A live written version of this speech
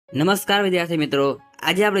નમસ્કાર વિદ્યાર્થી મિત્રો,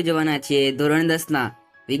 આજે આપણે જોવાના છીએ ધોરણ 10ના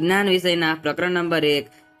વિજ્ઞાન વિષયના પ્રકરણ નંબર 1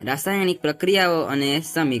 રાસાયણિક પ્રક્રિયાઓ અને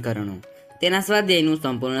સમીકરણો તેના સ્વાધ્યાયનું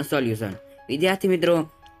સંપૂર્ણ સોલ્યુશન। વિદ્યાર્થી મિત્રો,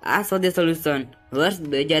 આ સ્વાધ્યાય સોલ્યુશન વર્ષ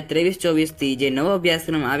 2023-24 થી જે નવો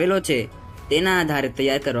અભ્યાસક્રમ આવેલો છે તેના આધારે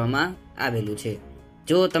તૈયાર કરવામાં આવેલું છે।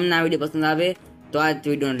 જો તમને આ વિડીયો પસંદ આવે તો આ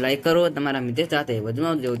વિડીયોને લાઈક કરો, તમારા મિત્રો સાથે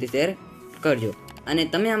વધુમાં વધુ શેર કરજો અને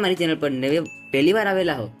તમે અમારી ચેનલ પર પહેલી વાર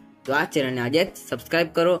આવેલા હો તો આ ચેનલને આજે સબસ્ક્રાઇબ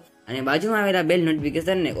કરો અને બાજુમાં આવેલા બેલ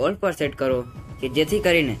નોટિફિકેશનને ઓલ પર સેટ કરો કે જેથી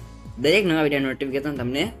કરીને દરેક નવા વિડીયો નોટિફિકેશન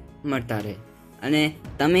તમને મળતા રહે અને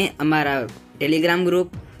તમે અમારા ટેલિગ્રામ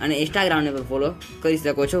ગ્રુપ અને ઇન્સ્ટાગ્રામને પર ફોલો કરી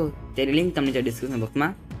શકો છો। તેની લિંક તમને ડિસ્ક્રિપ્શન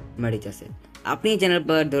બોક્સમાં મળી જશે। આપણી ચેનલ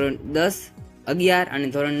પર ધોરણ 10, 11 અને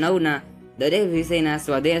ધોરણ 9ના દરેક વિષયના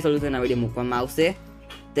સ્વાધ્યાય સોલ્યુશનના વિડીયો મૂકવામાં આવશે।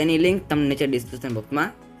 તેની લિંક તમને ડિસ્ક્રિપ્શન બોક્સમાં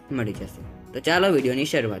મળી જશે। તો ચાલો વિડીયોની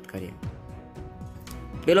શરૂઆત કરીએ।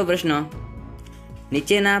 પહેલો પ્રશ્ન,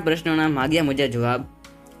 નીચેના પ્રશ્નોના માગ્યા મુજબ જવાબ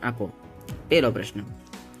આપો। પહેલો પ્રશ્ન,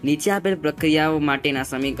 નીચે આપેલ પ્રક્રિયાઓ માટેના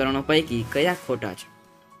સમીકરણો પૈકી કયા ખોટા છે?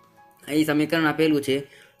 અહીં સમીકરણ આપેલું છે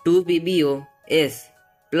 2PbOS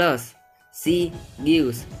plus C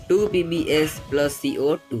gives 2PbS plus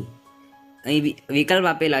CO2। અહીં વિકલ્પ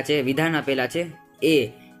આપેલા છે, વિધાન આપેલા છે। A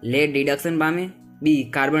લેડ રિડક્શન પામે, B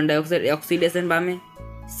કાર્બન ડાયોક્સાઇડ ઓક્સિડેશન પામે,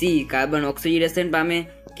 C કાર્બન ઓક્સિડેશન પામે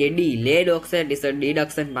કે ડી લેડ ઓક્સાઇડ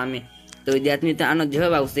રિડક્શન પામે। તો વિદ્યાર્થી મિત્રો, આનો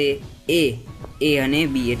જવાબ આવશે A અને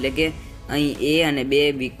B, એટલે કે અહીં A અને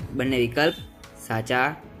બંને વિકલ્પ સાચા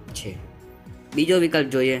છે। બીજો વિકલ્પ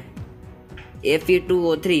જોઈએ,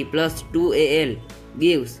 Fe2O3 plus 2Al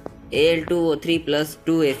gives Al2O3 plus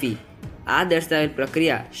 2Fe। આ દર્શાવેલ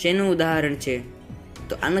પ્રક્રિયા શેનું ઉદાહરણ છે?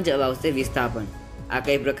 તો આનો જવાબ આવશે વિસ્થાપન। આ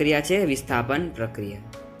કઈ પ્રક્રિયા છે? વિસ્થાપન પ્રક્રિયા।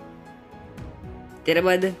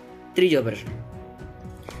 ત્યારબાદ ત્રીજો પ્રશ્ન,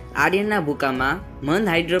 આર્યનના ભૂકામાં મંદ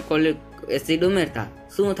હાઇડ્રોક્લોરિક એસિડ ઉમેરતા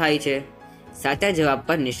શું થાય છે? સાચા જવાબ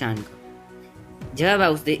પર નિશાન કરો। જવાબ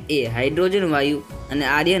આવશે A હાઇડ્રોજન વાયુ અને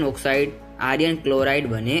આર્યન ઓક્સાઇડ આર્યન ક્લોરાઇડ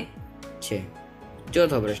બને છે।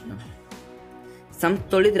 ચોથો પ્રશ્ન,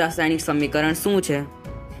 સમતોલિત રાસાયણિક સમીકરણ શું છે?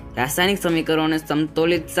 રાસાયણિક સમીકરણોને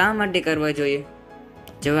સમતોલિત શા માટે કરવા જોઈએ?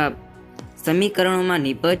 જવાબ, સમીકરણોમાં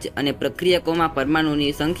નિપજ અને પ્રક્રિયકોમાં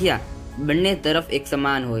પરમાણુની સંખ્યા બંને તરફ એક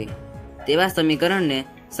સમાન હોય તેવા સમીકરણને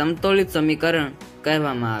સમતોલિત સમીકરણ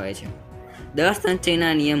કહેવામાં આવે છે। દળ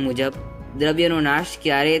સંચયના નિયમ મુજબ દ્રવ્યનો નાશ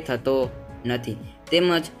ક્યારેય થતો નથી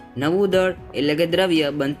તેમજ નવું દળ એટલે કે દ્રવ્ય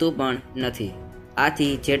બનતું પણ નથી।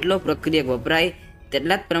 આથી જેટલો પ્રક્રિયક વપરાય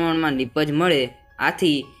તેટલા જ પ્રમાણમાં નિપજ મળે।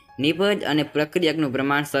 આથી નિપજ અને પ્રક્રિયકનું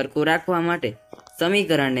પ્રમાણ સરખું રાખવા માટે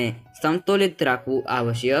સમીકરણને સમતોલિત રાખવું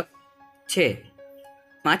આવશ્યક છે।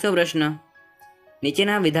 પાંચમો પ્રશ્ન,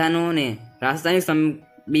 નીચેના વિધાનોને રાસાયણિક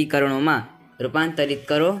સમીકરણોમાં રૂપાંતરિત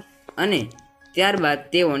કરો અને ત્યારબાદ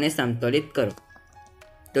તેઓને સમતોલિત કરો।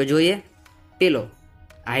 તો જોઈએ, પેલો,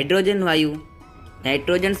 હાઇડ્રોજન વાયુ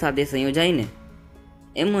નાઇટ્રોજન સાથે સંયોજાઈને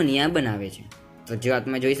એમોનિયા બનાવે છે। તો જવાબ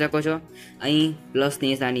તમે જોઈ શકો છો, અહીં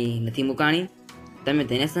પ્લસની નિશાની નથી મુકાણી, તમે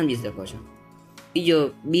તેને સમજી શકો છો।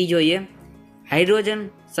 બી જોઈએ, હાઇડ્રોજન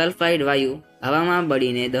સલ્ફાઇડ વાયુ હવામાં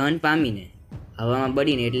બળીને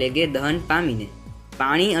એટલે કે દહન પામીને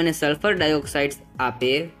પાણી અને સલ્ફર ડાયોક્સાઇડ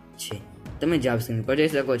આપે છે। તમે જવાબ સ્ક્રીન પર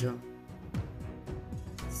જોઈ શકો છો।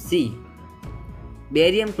 C,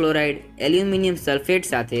 barium chloride aluminium sulphate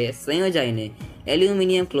સાથે સંયોજાઈને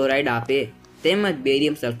એલ્યુમિનિયમ ક્લોરાઇડ આપે તેમજ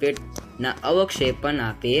બેરિયમ સલ્ફેટના અવક્ષેપણ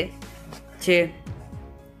આપે છે।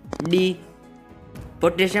 ડી,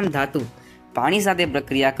 પોટેશિયમ ધાતુ પાણી સાથે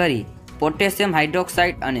પ્રક્રિયા કરી પોટેશિયમ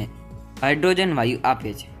હાઇડ્રોક્સાઇડ અને હાઇડ્રોજન વાયુ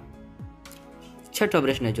આપે છે। છઠ્ઠો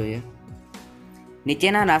પ્રશ્ન જોઈએ,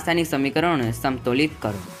 નીચેના રાસાયણિક સમીકરણોને સમતોલિત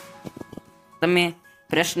કરો। તમે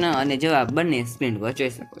પ્રશ્ન અને જવાબ બંને સ્ક્રીન પર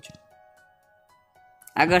જોઈ શકો છો।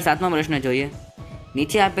 આગળ સાતમો પ્રશ્ન જોઈએ,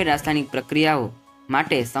 નીચે આપેલ રાસાયણિક પ્રક્રિયાઓ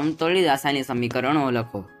માટે સમતોલિત રાસાયણિક સમીકરણો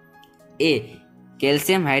લખો। A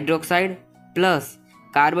calcium hydroxide plus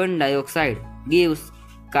carbon dioxide gives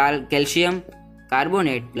calcium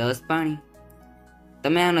carbonate plus પાણી।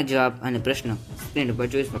 તમે આનો જવાબ અને પ્રશ્ન સ્ક્રીન પર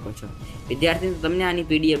જોઈ શકો છો। વિદ્યાર્થી, તમને આની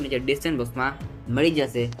PDF ડિસ્ક્રિપ્શન બોક્સમાં મળી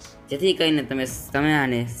જશે, જેથી કરીને તમે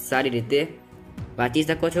આને સારી રીતે વાંચી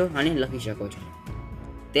શકો છો અને લખી શકો છો।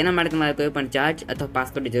 તેના માટે તમારે કોઈ પણ ચાર્જ અથવા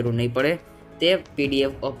પાસવર્ડની જરૂર નહીં પડે, તે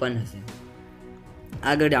PDF ઓપન હશે।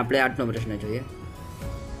 આગળ આપણે 8મો પ્રશ્ન જોઈએ,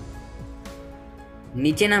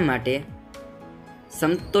 નીચેના માટે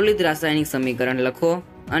સમતોલિત રાસાયણિક સમીકરણ લખો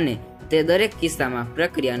અને તે દરેક કિસ્સામાં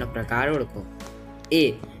પ્રક્રિયાનો પ્રકાર ઓળખો। A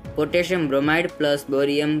potassium bromide plus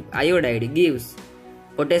બોરિયમ iodide gives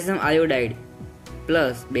potassium iodide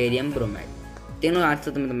plus barium bromide. તેનો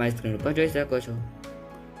આન્સર તમે તમારી સ્ક્રીન પર જોઈ શકો છો।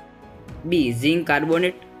 B zinc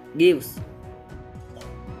carbonate gives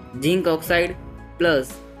zinc oxide plus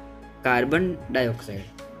carbon dioxide.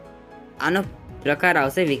 આનો પ્રકાર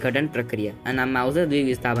આવશે વિઘટન પ્રક્રિયા અને આમાં આવશે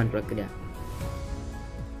દ્વિવિસ્થાપન પ્રક્રિયા.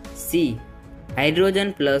 C hydrogen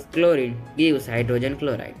plus chlorine gives hydrogen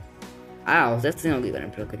chloride. આ આવશે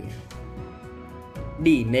સંયોગીકરણ પ્રક્રિયા.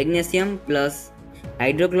 D magnesium plus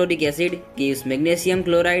hydrochloric acid gives magnesium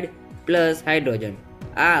chloride plus hydrogen.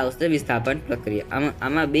 આ આવશે વિસ્થાપન પ્રક્રિયા.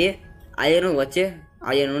 આમાં બે આયનો વચ્ચે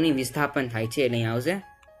આયનોની વિસ્થાપન થાય છે એટલે અહીં આવશે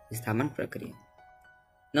વિસ્થાપન પ્રક્રિયા.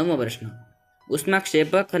 9મો પ્રશ્ન,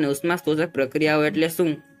 ઉષ્માક્ષેપક અને ઉષ્માશોષક પ્રક્રિયાઓ એટલે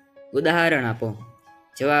શું? ઉદાહરણ આપો.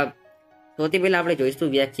 જવાબ, સૌથી પહેલા આપણે જોઈશું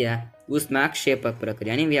વ્યાખ્યા. ઉષ્માક્ષેપક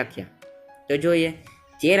પ્રક્રિયાની વ્યાખ્યા તો જોઈએ.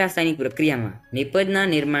 જે રાસાયણિક પ્રક્રિયામાં નિપજના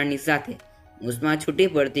નિર્માણની સાથે ઉષ્મા છૂટી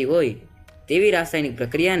પડતી હોય તેવી રાસાયણિક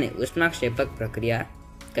પ્રક્રિયાને ઉષ્માક્ષેપક પ્રક્રિયા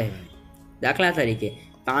કહેવાય. દાખલા તરીકે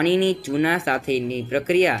પાણીની ચૂના સાથેની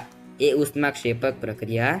પ્રક્રિયા એ ઉષ્માક્ષેપક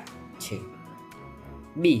પ્રક્રિયા છે.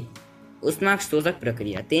 બી ઉષ્માશોષક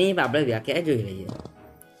પ્રક્રિયા, તેની આપણે વ્યાખ્યા જોઈ લઈએ.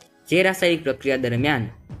 જે રાસાયણિક પ્રક્રિયા દરમિયાન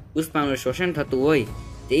ઉષ્માનું શોષણ થતું હોય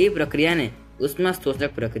તેવી પ્રક્રિયાને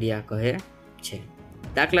ઉષ્માશોષક પ્રક્રિયા કહે છે.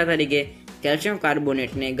 દાખલા તરીકે કેલ્શિયમ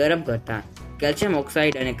કાર્બોનેટને ગરમ કરતા કેલ્શિયમ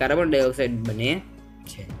ઓક્સાઇડ અને કાર્બન ડાયોક્સાઇડ બને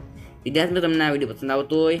છે. વિદ્યાર્થી મિત્રો, તમને આ વિડીયો પસંદ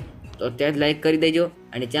આવતો હોય તો અત્યારે જ લાઈક કરી દેજો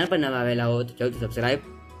અને ચેનલ પર નવા આવેલા હોય તો જલ્દી સબસ્ક્રાઈબ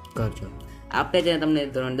કરજો. આપણે ત્યાં તમને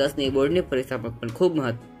ધોરણ 10ની બોર્ડની પરીક્ષા પર પણ ખૂબ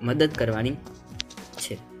મદદ કરવાની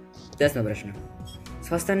છે. 10મો પ્રશ્ન,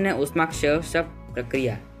 શ્વસનને ઉષ્માક્ષેપક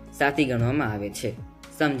પ્રક્રિયા સાથી ગણવામાં આવે છે.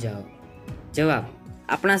 સમજાવો. જવાબ,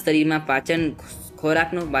 આપણા શરીરમાં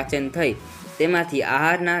ખોરાકનું પાચન થઈ તેમાંથી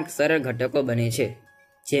આહારના સરળ ઘટકો બને છે,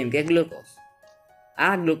 જેમ કે ગ્લુકોઝ.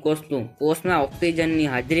 આ ગ્લુકોઝનું કોષમાં ઓક્સિજનની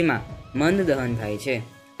હાજરીમાં મંદ દહન થાય છે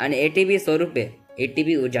અને એટીપી સ્વરૂપે,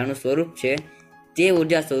 એટીપી ઉર્જાનું સ્વરૂપ છે, તે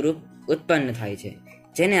ઉર્જા સ્વરૂપ ઉત્પન્ન થાય છે,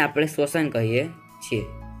 જેને આપણે શ્વસન કહીએ છીએ.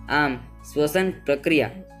 આમ શ્વસન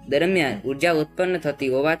પ્રક્રિયા દરમિયાન ઉર્જા ઉત્પન્ન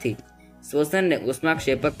થતી હોવાથી શ્વસનને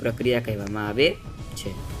ઉષ્માક્ષેપક પ્રક્રિયા કહેવામાં આવે છે.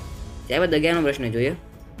 ત્યારબાદ 11મો પ્રશ્ન જોઈએ.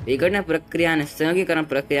 વિઘટન પ્રક્રિયા અને સંયોગીકરણ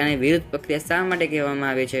પ્રક્રિયાને વિરુદ્ધ પ્રક્રિયા શા માટે કહેવામાં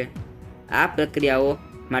આવે છે? આ પ્રક્રિયાઓ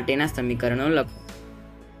માટેના સમીકરણો લખો.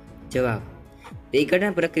 જવાબ,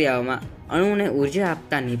 વિઘટન પ્રક્રિયાઓમાં અણુને ઉર્જા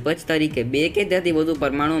આપતા નિપજ તરીકે 2 કે તેથી વધુ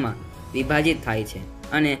પરમાણુમાં વિભાજિત થાય છે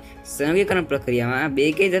અને સંયોગીકરણ પ્રક્રિયામાં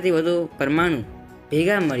 2 કે તેથી વધુ પરમાણુ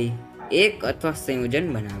ભેગા મળી એક અથવા સંયોજન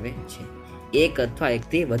બનાવે છે. એક અથવા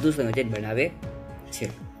એકથી વધુ સંયોજન બનાવે છે.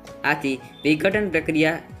 આથી વિઘટન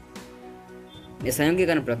પ્રક્રિયા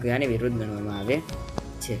સંયોગીકરણ પ્રક્રિયાને વિરુદ્ધ ગણવામાં આવે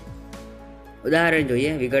છે. ઉદાહરણ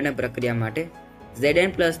જોઈએ. વિઘટન પ્રક્રિયા માટે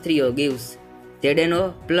Zn+3O gives ZnO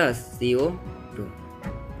plus CO2.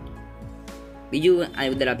 બીજું આ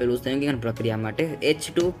ઉદાહરણ આપેલું સંયોગીકરણ પ્રક્રિયા માટે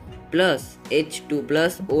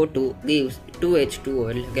H2+O2 gives 2H2O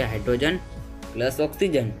એટલે કે હાઇડ્રોજન પ્લસ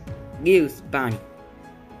ઓક્સિજન gives પાણી.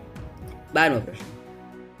 12મો પ્રશ્ન,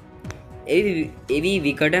 એવી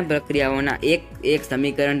વિઘટન પ્રક્રિયાઓના એક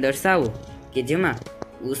સમીકરણ દર્શાવો કે જેમાં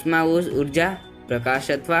ઉષ્મા ઉર્જા પ્રકાશ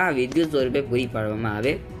અથવા વિદ્યુત સ્વરૂપે પૂરી પાડવામાં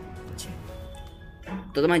આવે છે.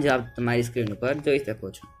 તો તમે જવાબ તમારી સ્ક્રીન ઉપર જોઈ શકો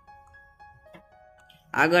છો.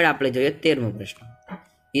 આગળ આપણે જોઈએ 13મો પ્રશ્ન,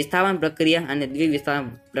 વિસ્થાપન પ્રક્રિયા અને દ્વિવિસ્થાપન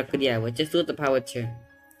પ્રક્રિયા વચ્ચે શું તફાવત છે?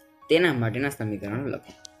 તેના માટેના સમીકરણો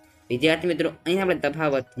લખો. વિદ્યાર્થી મિત્રો, અહીં આપણે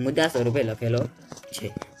તફાવત મુદ્દા સ્વરૂપે લખેલો છે.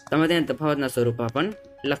 તમે તેને તફાવતના સ્વરૂપમાં પણ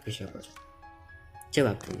લખી શકો છો.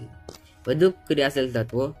 જવાબ, વધુ ક્રિયાશીલ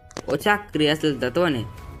તત્વો ઓછા ક્રિયાશીલ તત્વોને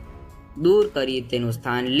દૂર કરી તેનું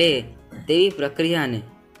સ્થાન લે તેવી પ્રક્રિયાને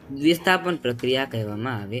દ્વિવિસ્થાપન પ્રક્રિયા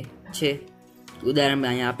કહેવામાં આવે છે. ઉદાહરણ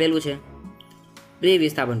અહીંયા આપેલું છે.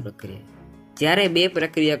 દ્વિવિસ્થાપન પ્રક્રિયા, જ્યારે 2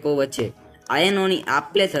 પ્રક્રિયકો વચ્ચે આયનોની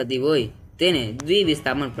આપલે થતી હોય તેને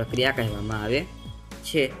દ્વિવિસ્થાપન પ્રક્રિયા કહેવામાં આવે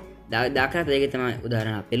છે. દાખલા તરીકે તમારે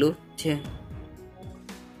ઉદાહરણ આપેલું છે.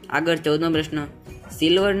 આગળ 14મો પ્રશ્ન,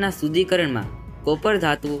 સિલ્વરના શુદ્ધિકરણમાં કોપર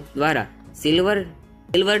ધાતુ દ્વારા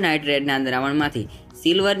સિલ્વર નાઇટ્રેટના દ્રાવણમાંથી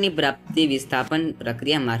સિલ્વરની પ્રાપ્તિ વિસ્થાપન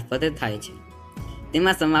પ્રક્રિયા મારફતે થાય છે.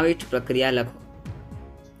 તેમાં સમાવિષ્ટ પ્રક્રિયા લખો.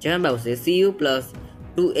 જવાબ આવશે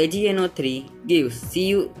Cu+2AgNO3 gives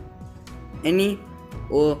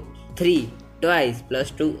CuNeO3 twice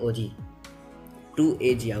 +2OG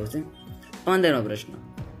 2Ag આવશે. 15મો પ્રશ્ન,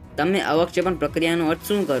 તમે અવક્ષેપણ પ્રક્રિયાનો અર્થ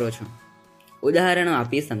શું કરો છો? ઉદાહરણો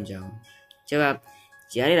આપી સમજાવો. જવાબ,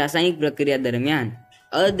 જ્યારે રાસાયણિક પ્રક્રિયા દરમિયાન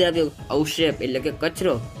અદ્રાવ્ય અવક્ષેપ એટલે કે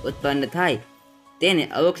કચરો ઉત્પન્ન થાય તેને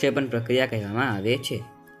અવક્ષેપણ પ્રક્રિયા કહેવામાં આવે છે.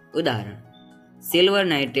 ઉદાહરણ, સિલ્વર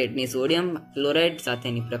નાઇટ્રેટની સોડિયમ ક્લોરાઇડ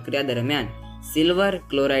સાથેની પ્રક્રિયા દરમિયાન સિલ્વર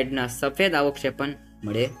ક્લોરાઇડના સફેદ અવક્ષેપણ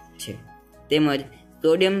મળે છે, તેમજ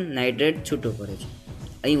સોડિયમ નાઇટ્રેટ છૂટું પડે છે.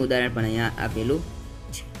 અહીં ઉદાહરણ પણ અહીંયા આપેલું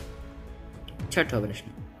છે. 6થો પ્રશ્ન,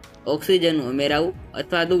 ઓક્સિજનનું ઉમેરાવું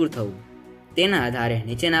અથવા દૂર થવું તેના આધારે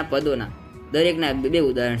નીચેના પદોના દરેકના બે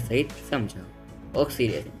ઉદાહરણ સહિત સમજાવો.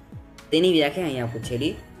 ઓક્સિડેશન, તેની વ્યાખ્યા અહીંયા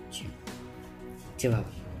પૂછેલી છે. જવાબ: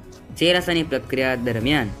 જે રાસાયણિક પ્રક્રિયા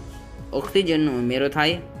દરમિયાન ઓક્સિજનનો ઉમેરો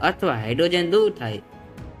થાય અથવા હાઇડ્રોજન દૂર થાય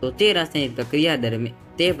તો તે રાસાયણિક પ્રક્રિયા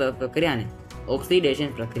દરમિયાન તે પ્રક્રિયાને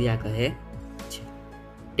ઓક્સિડેશન પ્રક્રિયા કહે છે.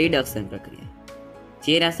 રિડક્શન પ્રક્રિયા,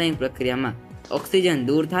 જે રાસાયણિક પ્રક્રિયામાં ઓક્સિજન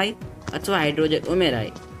દૂર થાય અથવા હાઇડ્રોજન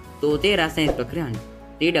ઉમેરાય તો તે રાસાયણિક પ્રક્રિયાને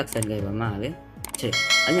રિડક્શન કહેવામાં આવે છે.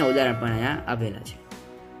 અહીંયા ઉદાહરણ પણ અહીંયા આપેલા છે.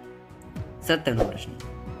 17નો પ્રશ્ન: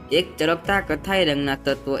 એક ચળકતા કથ્થાઈ રંગના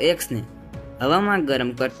તત્વ X ને હવામાં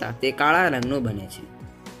ગરમ કરતા તે કાળા રંગનું બને છે.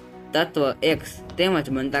 તત્વ X તેમજ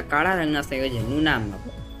બનતા કાળા રંગના સંયોજનનું નામ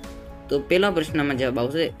આપો. તો પહેલો પ્રશ્નમાં જવાબ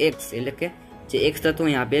આવશે X, એટલે કે જે X તત્વ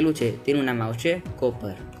અહીં આપેલું છે તેનું નામ આવશે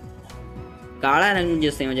કોપર. કાળા રંગનું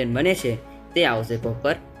જે સંયોજન બને છે તે આવશે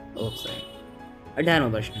કોપર ઓક્સાઇડ. 18મો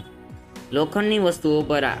પ્રશ્ન: લોખંડની વસ્તુઓ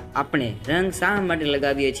પર આપણે રંગ શા માટે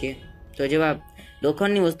લગાવીએ છીએ? તો જવાબ: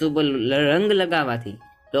 લોખંડની વસ્તુ પર રંગ લગાવવાથી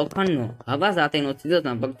લોખંડનો હવા સાથેનો સીધો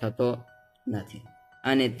સંપર્ક થતો નથી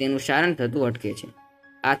અને તેનું ક્ષારણ થતું અટકે છે.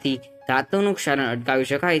 આથી ધાતુનું ક્ષારણ અટકાવી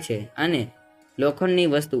શકાય છે અને લોખંડની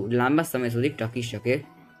વસ્તુ લાંબા સમય સુધી ટકી શકે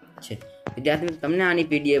છે. વિદ્યાર્થી તમને આની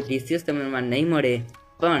PDF રિસીવ તમને નહીં મળે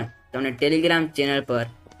પણ તમને ટેલિગ્રામ ચેનલ પર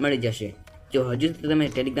મળી જશે. જો હજુ તમે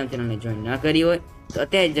ટેલિગ્રામ ચેનલને જોઈન ન કરી હોય તો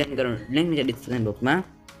અત્યારે જોઈન કરો, લિંક નીચે ડિસ્ક્રિપ્શન બોક્સમાં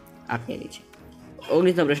આપેલી છે.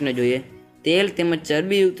 19મો પ્રશ્ન જોઈએ. તેલ તેમજ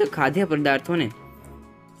ચરબીયુક્ત ખાદ્ય પદાર્થોની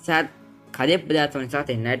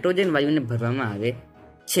સાથે નાઇટ્રોજન વાયુને ભરવામાં આવે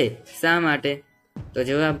છે. શા માટે? તો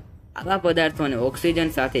જવાબ: આવા પદાર્થોને ઓક્સિજન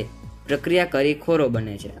સાથે પ્રક્રિયા કરી ખોરો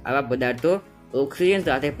બને છે. આવા પદાર્થો ઓક્સિજન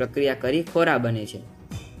સાથે પ્રક્રિયા કરી ખોરા બને છે,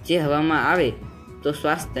 જે હવામાં આવે તો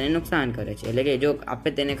સ્વાસ્થ્યને નુકસાન કરે છે. એટલે કે જો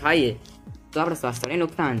આપણે તેને ખાઈએ તો આપણે સ્વાસ્થ્યને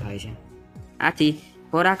નુકસાન થાય છે. આથી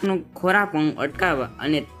ખોરાકનું અટકાવવા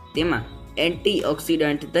અને તેમાં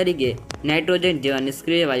એન્ટીઓક્સિડન્ટ તરીકે નાઇટ્રોજન જેવા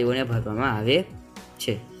નિષ્ક્રિય વાયુઓને ભરવામાં આવે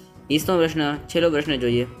છે. 20મો પ્રશ્ન, છેલ્લો પ્રશ્ન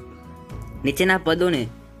જોઈએ. નીચેના પદોને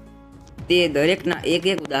તે દરેકના એક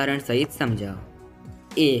ઉદાહરણ સહિત સમજાવો.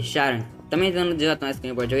 એ સારણ, તમે તેનો જવાબ તમારી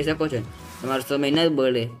સ્ક્રીન પર જોઈ શકો છો. તમારો સમય ન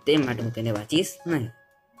બગડે તે માટે હું તેને વાંચીશ નહીં.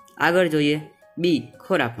 આગળ જોઈએ. બી,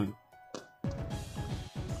 ખોરાપણું.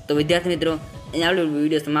 તો વિદ્યાર્થી મિત્રો, અહીંયા આપણે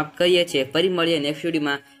વિડીયો સમાપ્ત કરીએ છીએ. ફરી મળીએ નેક્સ્ટ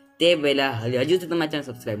વિડીયોમાં. તે પહેલાં હજુ તો તમારી ચેનલ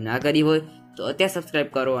સબસ્ક્રાઈબ ના કરી હોય તો અત્યારે સબસ્ક્રાઈબ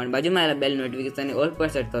કરો અને બાજુમાં બેલ નોટિફિકેશન ઓલ પર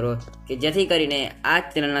સેટ કરો કે જેથી કરીને આ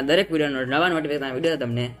ચેનલના દરેક વિડીયોનો નવા નોટિફિકેશન વિડીયો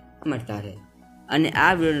તમને મળતા રહે. અને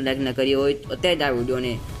આ વિડીયોને લાઈક ન કરી હોય તો અત્યારે જ આ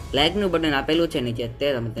વિડીયોને લાઈકનું બટન આપેલું છે નીચે,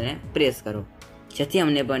 તે તમે તેને પ્રેસ કરો જેથી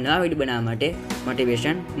અમને પણ નવા વિડીયો બનાવવા માટે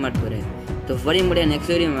મોટિવેશન મળતું રહે. તો ફરી મળીએ નેક્સ્ટ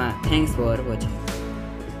વિડીયોમાં. Thanks for watching.